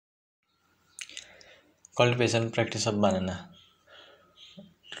cultivation practice of banana.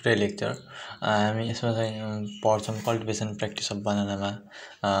 Today lecture हामी यसमा चाहिँ पढ्छौं cultivation practice of banana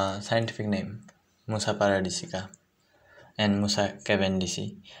मा scientific name Musa paradisica and Musa cavendishi,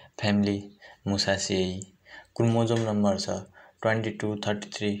 family Musaceae, chromosome number छ 22,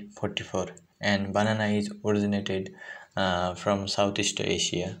 33, 44 and banana is originated from Southeast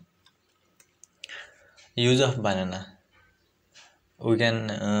Asia. Use of banana. We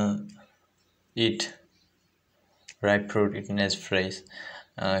can eat ripe fruit eaten as fresh,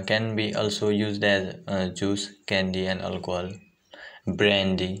 can be also used as juice, candy and alcohol,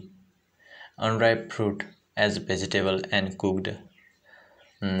 brandy, unripe fruit as vegetable and cooked.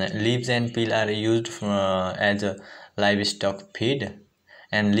 Leaves and peel are used as a livestock feed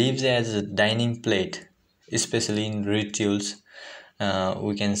and leaves as a dining plate, especially in rituals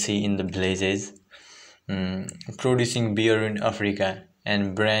we can see in the villages. Producing beer in Africa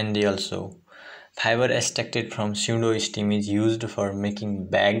and brandy also. Fiber extracted from pseudo stem is used for making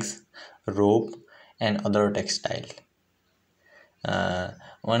bags, rope and other textile.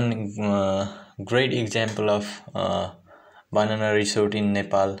 One great example of banana resort in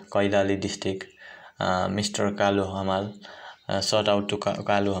Nepal, Kailali district, Mr. Kalu Hamal, shout out to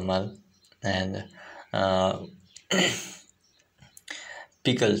Kalu Hamal, and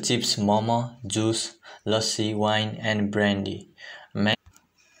pickle, chips, momo, juice, lassi, wine and brandy.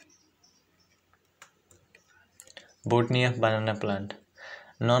 Botany of banana plant.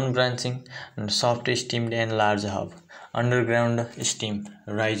 Non-branching, soft stemmed and large hub. Underground stem,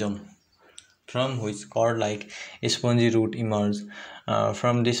 rhizome, from which cord-like spongy root emerge.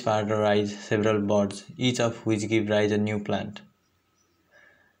 From this part arise several buds, each of which give rise a new plant.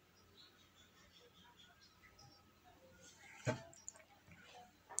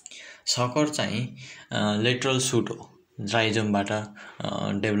 Sucker चाहिँ lateral suit हो, राइजोमबाट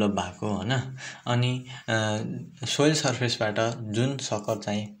develop भएको हैन. अनि soil सर्फेसबाट जुन sucker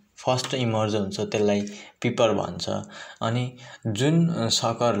चाहिँ first emerge हुन्छ त्यसलाई पिपर भन्छ. अनि जुन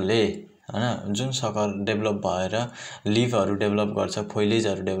सकरले हैन, जुन सकर डेभलप भएर लिफहरु डेभलप गर्छ,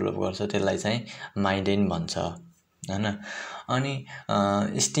 फोइलेजहरु डेभलप गर्छ त्यसलाई चाहिँ माइडेन भन्छ हैन. अनि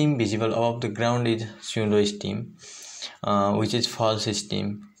stem visible अबभ the ground is pseudo stem, which is false stem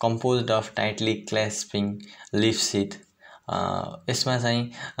composed of tightly clasping leaf sheath. यसमा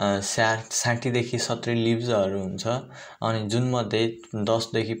चाहिँ 60 देखि 70 लिभ्सहरु हुन्छ अनि जुन मध्ये 10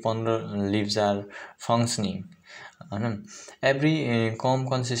 देखि 15 लिभ्स आर फंक्शनिङ हैन. Every com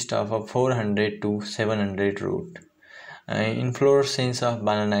consist of 400 to 700 root. Inflorescence of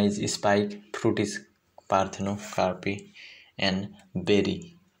banana is spike, fruit is parthenocarpy and berry.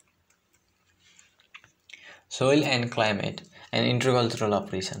 Soil and climate, an agricultural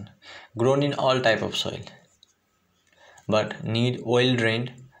operation, grown in all type of soil, but need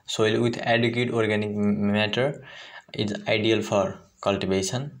oil-drained soil with adequate organic matter is ideal for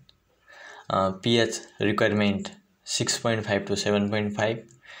cultivation. pH requirement 6.5 to 7.5.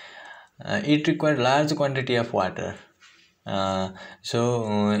 It requires large quantity of water, so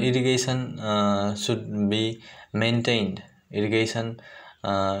irrigation should be maintained. Irrigation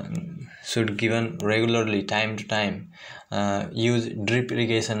should given regularly, time to time. Use drip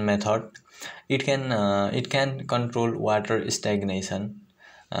irrigation method. It can control water stagnation.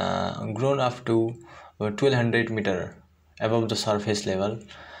 Grown up to 1200 meter above the surface level.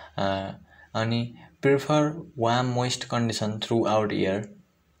 Ani prefer warm moist condition throughout year.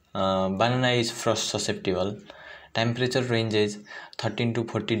 Banana is frost susceptible. Temperature ranges 13 to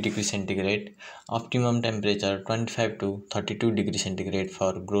 40 degrees centigrade. Optimum temperature 25 to 32 degrees centigrade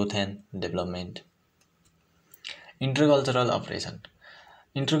for growth and development. Intercultural operation.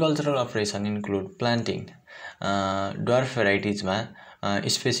 Intercultural operation include planting. Dwarf varieties मा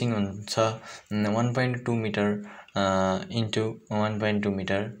spacing हुन्छ 1.2 meter into 1.2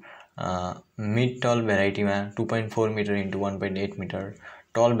 meter. Mid tall variety मा 2.4 meter into 1.8 meter.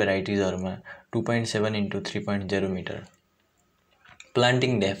 Tall varieties हरुमा 2.7 into 3.0 meter.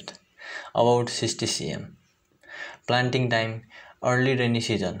 Planting depth about 60 cm. Planting time early rainy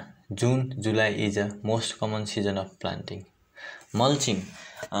season. June, July is the most common season of planting. Mulching.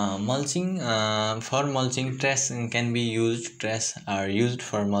 For mulching, trash can be used. Trash are used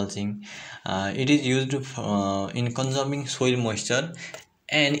for mulching. It is used in conserving soil moisture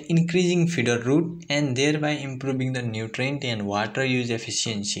and increasing feeder root and thereby improving the nutrient and water use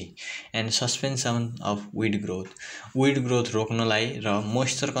efficiency and suspension of weed growth. Weed growth रोक्नलाई र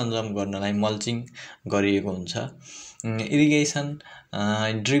moisture conserve गर्नलाई mulching गरिएको हुन्छ. Irrigation,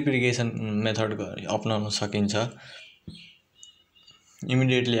 drip irrigation method अपनाउन सकिन्छ.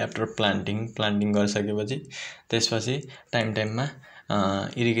 Immediately after planting गरिसकेपछि त्यसपछि time टाइममा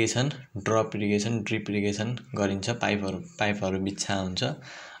irrigation, drop irrigation, drip irrigation गरिन्छ, पाइपहरु बिछा हुन्छ।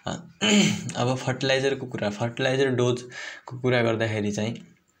 अब फर्टिलाइजरको कुरा, फर्टिलाइजर डोजको कुरा गर्दाखेरि चाहिँ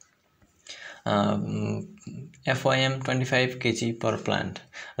FYM 25 kg per plant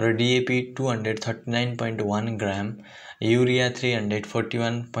र DAP 239.1 ग्राम, युरिया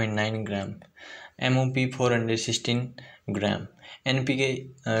 341.9 ग्राम, MOP 416 ग्राम, NPK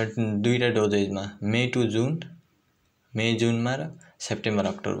दुईटा डोजेजमा मे जुनमा र सेप्टेम्बर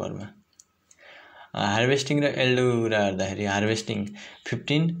अक्टोबरमा। हार्वेस्टिङ र एल्डो कुरा गर्दाखेरि हार्वेस्टिङ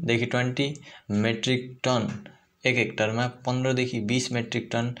 15 देखि 20 मेट्रिक टन एक हेक्टरमा 15 देखि 20 मेट्रिक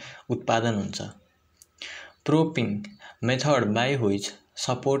टन उत्पादन हुन्छ। प्रोपिङ method by which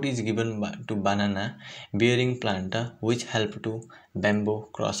support is given to banana bearing plant which help to bamboo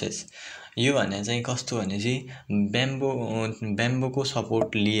crosses. यो भने चाहिँ कस्तो भने चाहिँ ब्याम्बोको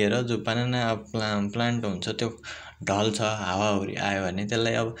सपोर्ट लिएर जो बनाना प्लान्ट हुन्छ त्यो ढल्छ, हावाहुरी आयो भने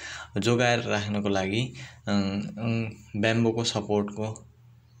त्यसलाई अब जोगाएर राख्नको लागि ब्याम्बोको सपोर्टको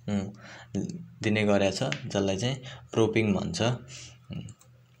दिने गरेछ, जसलाई चाहिँ प्रोपिङ भन्छ।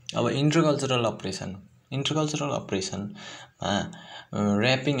 अब इन्टरकल्चरल अपरेसनमा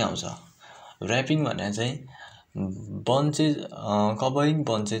ऱ्यापिङ आउँछ। ऱ्यापिङ भने चाहिँ bunches covering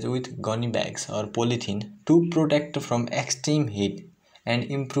bunches with gunny bags or polythene to protect from extreme heat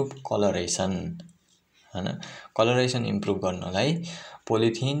and improve coloration। हैन, कलरेसन इम्प्रुभ गर्नलाई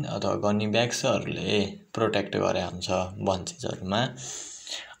पोलिथिन अथवा गनी ब्याग्सहरूले प्रोटेक्ट गरे हुन्छ बन्चेसहरुमा।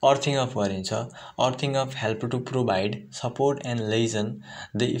 अर्थिङ अफ गरिन्छ। Earthing of help to provide support and lesson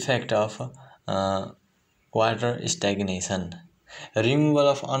the effect of water स्ट्याग्नेसन। Removal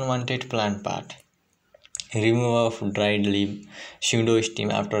of unwanted plant part, removal of dried leaf, pseudo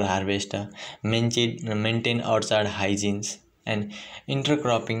stem after harvest, maintain orchard hygiene and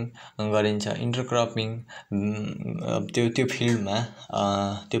intercropping गरिन्छ। इन्टरक्रपिङ त्यो फिल्डमा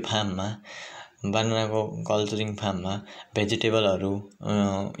त्यो फार्ममा बनानाको कल्चरिङ फार्ममा भेजिटेबलहरू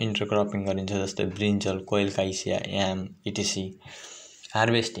इन्टरक्रपिङ गरिन्छ, जस्तै ब्रिन्जल, कोयल काइसिया, याम इटिसी।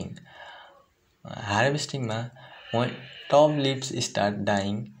 हार्वेस्टिङमा top leaves start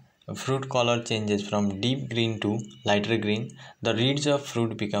dying, fruit color changes from deep green to lighter green, the reeds of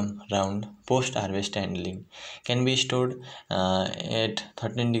fruit become round. Post-harvest handling can be stored at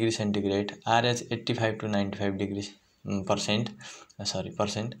 13 degrees centigrade, RH 85 to 95 degrees percent,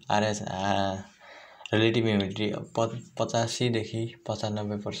 RH relative humidity 85 देखि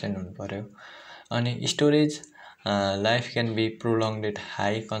 95% हुनु पर्यो। अनि storage life can be prolonged at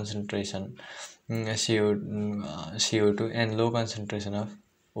high concentration CO2 and low concentration of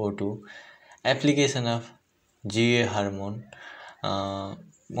O2. Application of GA hormone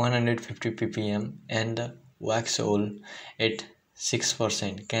 150 ppm and wax oil at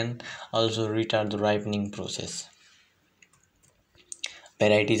 6% can also retard the ripening process.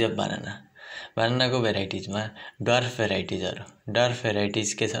 Varieties of banana. Banana को varieties-मा dwarf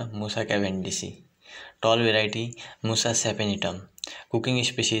varieties के छ? Musa cavendishi. Tall variety Musa sapenitum. Cooking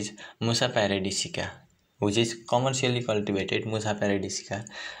species Musa paradisica, which is commercially cultivated Musa paradisica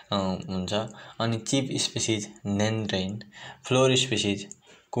हुन्छ। अनि cheap species नेन्ड्रेन, floor species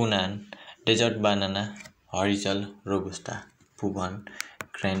कुनान, desert banana हरिजल, robusta, पुभन,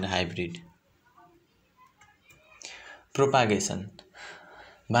 grand hybrid. Propagation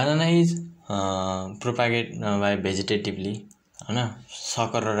banana is propagate by भेजिटेटिभली, हैन,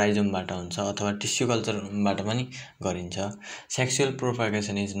 sucker र राइजोमबाट हुन्छ अथवा tissue कल्चरबाट पनि गरिन्छ। Sexual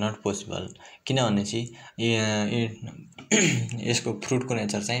propagation is not possible, किनभने चाहिँ यसको फ्रुटको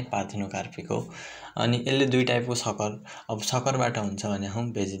नेचर चाहिँ पार्थिनोकार्पिक हो। अनि यसले दुई टाइपको सकर, अब सकरबाट हुन्छ भने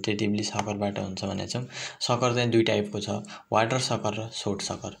हम भेजिटेटिभली सकरबाट हुन्छ भने चाहिँ सकर चाहिँ दुई टाइपको छ, वाटर सकर र सोट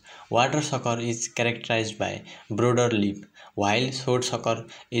sucker. Water sucker is क्यारेक्टराइज्ड by brother leaf, while short sucker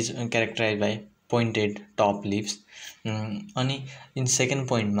is characterized by pointed top leaves। अनि इन सेकेन्ड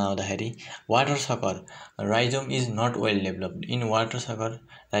पोइन्टमा आउँदाखेरि water sucker rhizome is not well developed. In water sucker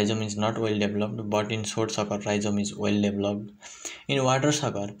rhizome is not well developed, but in short sucker rhizome is well developed. In water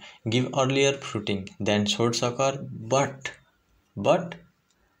sucker give earlier fruiting than short sucker, but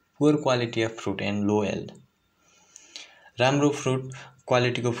poor quality of fruit and low yield। राम्रो fruit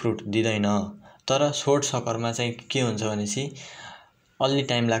क्वालिटीको fruit दिँदैन, तर short सकरमा चाहिँ के हुन्छ भनेपछि अलि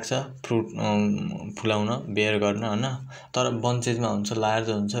time लाग्छ फ्रुट फुलाउन, बेयर गर्न, हैन, तर बन्चेजमा हुन्छ, लार्ज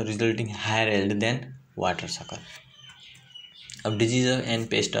हुन्छ, resulting higher yield then water sucker. अब disease and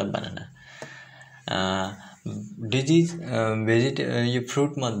paste of banana. Disease यो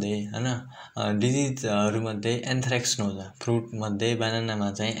फ्रुट मध्ये हैन डिजिजहरु मध्ये एन्थ्रेक्स नोज फ्रुट मध्ये बनानामा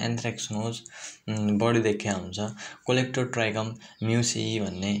चाहिँ एन्थ्रेक्स नोज बढी देखिया हुन्छ कोलेक्टोट्राइकम म्युसी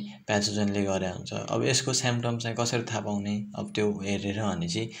भन्ने प्याथोजनले गरे हुन्छ अब यसको सिम्पटम चाहिँ कसरी थाहा पाउने अब त्यो हेरेर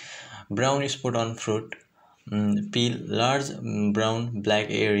भनेपछि brown spot on fruit peel large brown black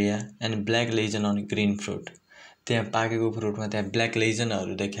area and black lesion on green fruit त्यहाँ पाकेको फ्रुटमा त्यहाँ ब्ल्याक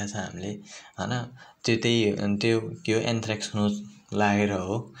लेजनहरु देख्या छ हामीले हैन त्यो के हो एन्थ्रेक्स नोज लागेर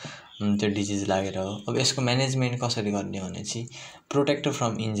हो त्यो डिजिज लागेर हो अब यसको म्यानेजमेन्ट कसरी गर्ने भनेपछि प्रोटेक्ट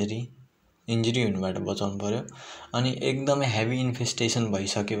फ्रम इन्जरी हुनुबाट बचाउनु पर्यो अनि एकदमै हेभी इन्फेस्टेसन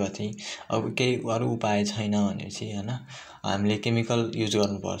भइसकेपछि अब केही अरु उपाय छैन भनेपछि हैन हामीले केमिकल युज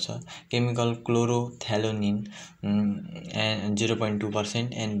गर्नुपर्छ chemical क्लोरोथ्यालोनिन and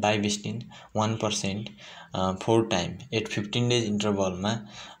 0.2% and bivestin 1% 4 time at 15 days interval मा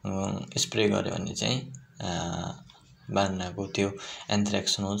स्प्रे गर्यो भने चाहिँ बान्नाको त्यो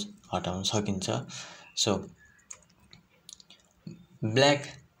एन्थ्रेक्स नोज हटाउन सकिन्छ so black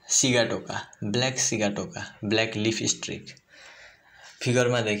sigatoka black leaf strict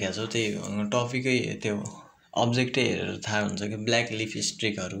फिगरमा देखेको छौ त्यही टपिकै त्यो अब्जेक्टै हेरेर थाहा हुन्छ कि ब्ल्याक लिफ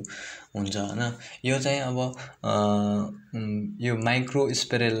स्ट्रिकहरु हुन्छ हैन यो चाहिँ अब यो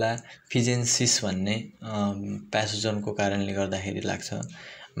माइक्रोस्पेरेला फिजेन्सिस भन्ने प्याथोजनको कारणले गर्दाखेरि लाग्छ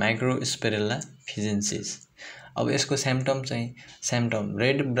माइक्रोस्पेरेला फिजेन्सिस अब यसको symptom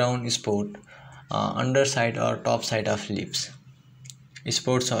red brown spot under side और टप साइड अफ लिप्स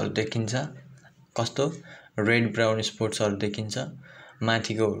स्पोर्ट्सहरु देखिन्छ कस्तो रेड ब्राउन स्पोर्ट्सहरु देखिन्छ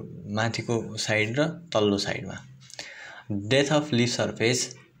माथिको साइड र तल्लो साइडमा death of leaf surface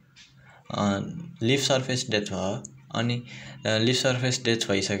death भयो अनि लिफ सर्फेस डेथ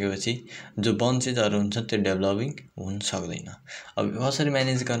भइसकेपछि जो बन्चेजहरु हुन्छ त्यो डेभलपिङ हुन सक्दैन अब कसरी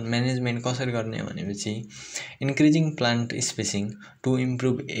म्यानेजमेन्ट कसरी गर्ने भनेपछि increasing plant spacing to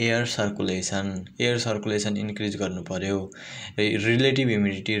improve air circulation increase गर्नु पर्यो रिलेटिभ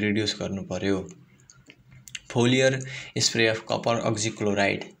ह्युमिडिटी रिड्युस गर्नु पर्यो foliar spray of copper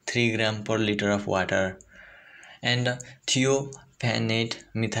oxychloride 3 gram per liter of water and thiophanate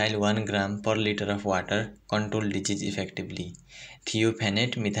methyl 1 gram per liter of water control disease effectively.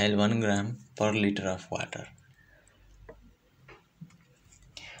 Thiophanate methyl 1 gram per liter of water.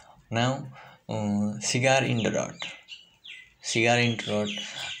 Now cigar in the rot. Cigar in the rot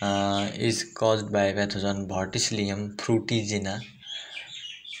is caused by pathogen Verticillium frutigena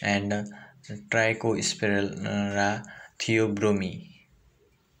and Trichospirella theobromii.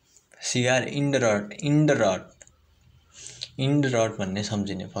 Cigar in the rot भन्ने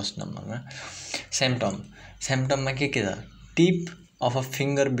सम्झिने first नम्बरमा सिम्पटममा के छ tip of a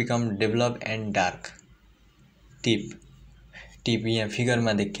finger become develop and dark tip यहाँ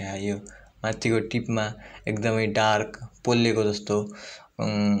फिगरमा देखिया यो माथिको टिपमा एकदमै dark पोलेको जस्तो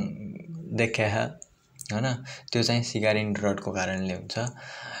देखिया हैन त्यो चाहिँ सिगार इन रट को कारणले हुन्छ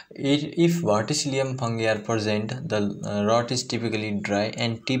if Verticillium fungi are present the rot is typically dry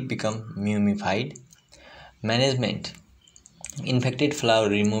and tip become mummified management infected flower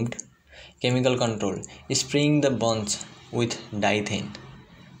removed chemical control spraying the bunch with diethane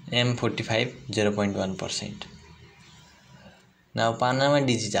M45 0.1%. now Panama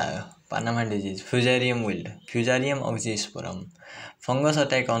disease Fusarium wilt Fusarium oxysporum fungus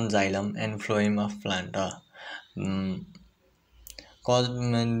attack on xylem and phloem of plant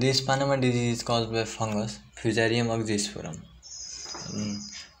this Panama disease is caused by fungus Fusarium oxysporum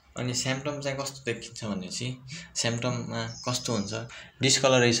अनि symptom चाहिँ कस्तो देखिन्छ भनेपछि सिम्पटममा कस्तो हुन्छ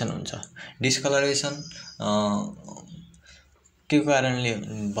discolouration के कारणले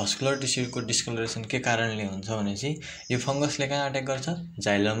vascular टिस्युको discolouration के कारणले हुन्छ भनेपछि यो फंगसले कहाँ अट्याक गर्छ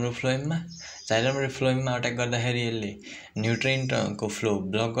जाइलम र फ्लोएममा अट्याक गर्दाखेरि यसले न्युट्रिएन्टको फ्लो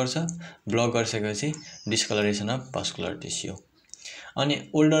ब्लक गरिसकेपछि डिस्कलरेसन अफ भस्कुलर टिस्यु अनि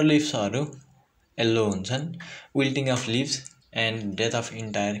ओल्डर लिव्सहरु येल्लो हुन्छन् विल्टिङ of lives and death of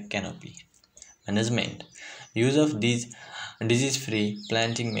entire canopy. Management use of these disease free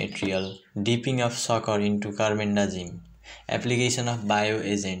planting material dipping of sucker into carbendazim application of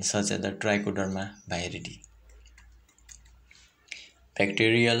bioagents such as the Trichoderma viridie.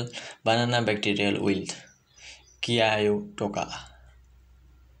 Banana bacterial wilt Chiaiotoca.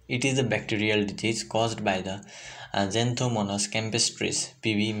 It is a bacterial disease caused by the Xanthomonas campestris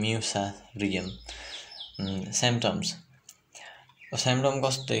PB musarium. Symptoms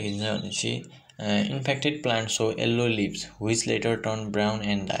कस्तो देखिन्छ भनेपछि infected plants show yellow leaves which later turn brown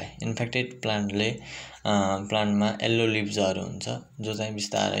and die. Infected प्लान्टमा yellow leavesहरु हुन्छ जो चाहिँ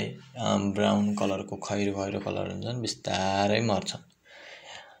बिस्तारै brown कलरको खैरो colour हुन्छन् बिस्तारै मर्छन्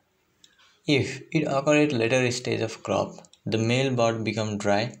If it occurs at later stage of crop, the male bud become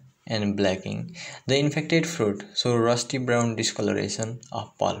dry and blacking. The infected fruit show rusty brown discoloration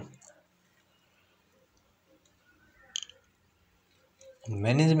of pulp.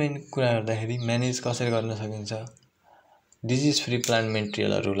 Management कुरा गर्दाखेरि म्यानेज कसरी गर्न सकिन्छ? डिजिज फ्री प्लान्ट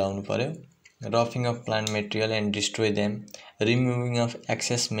मेटेरियलहरू लाउनु पर्यो, रफिङ of plant material and destroy them, removing of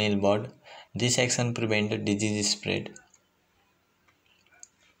access mail bird. This action prevent disease spread.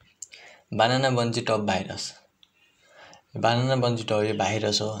 बानाना बन्ची top virus. बानाना बन्ची top यो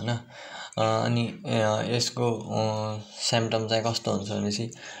virus हो हैन. अनि यसको सिम्पटम चाहिँ कस्तो हुन्छ भनेपछि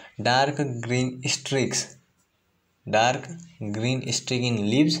dark green strict in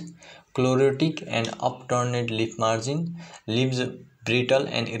lives, chlorotic and अपटर्नेड leaf margin, lives brittle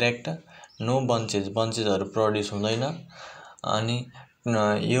and erect, no बन्चेसहरू produce हुँदैन. अनि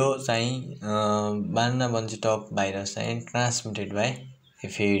यो चाहिँ बानाना बन्ची टप भाइरस चाहिँ ट्रान्समिटेड बाई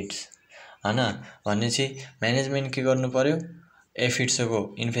एफिड्स हैन. भनेपछि म्यानेजमेन्ट के गर्नु पर्यो? एफिड्सको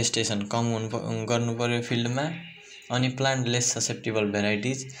इन्फेस्टेसन कम गर्नु पर्यो फिल्डमा. अनि plant lace susceptible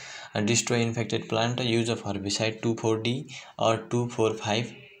varieties, destroy infected plant, use of herbicide 2,4-D or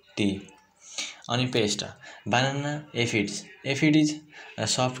 2,4,5-D. Ani pest, banana aphids. Aphid is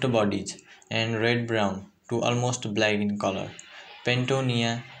soft bodies and red brown to almost black in color.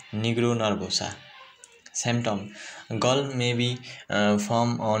 Pentonia nigro nervosa. Symptom: gall may be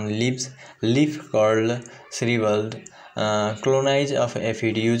formed on leaves, leaf curl, shriveled. Clonage of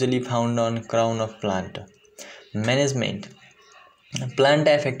aphid usually found on crown of plant. Management: plant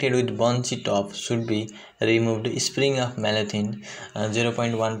affected with bunchy top should be removed. Spraying of malathion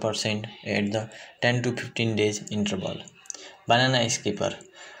 0.1% at the 10 to 15 days interval. Banana skipper.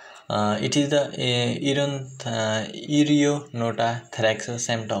 It is the Erionota thrax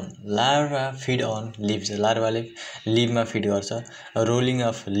symptom. Larva feed on leaves. Larva leaf feed गर्छ. Rolling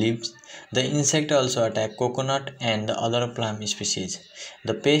of leaves. The insect also attack coconut and the other plant species.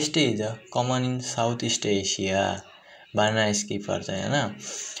 The pest is common in Southeast Asia. Banana skipper चाहिँ हैन.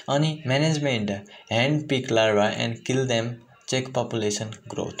 अनि management: hand pick larva and kill them, check population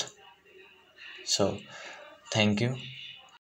growth. So thank you.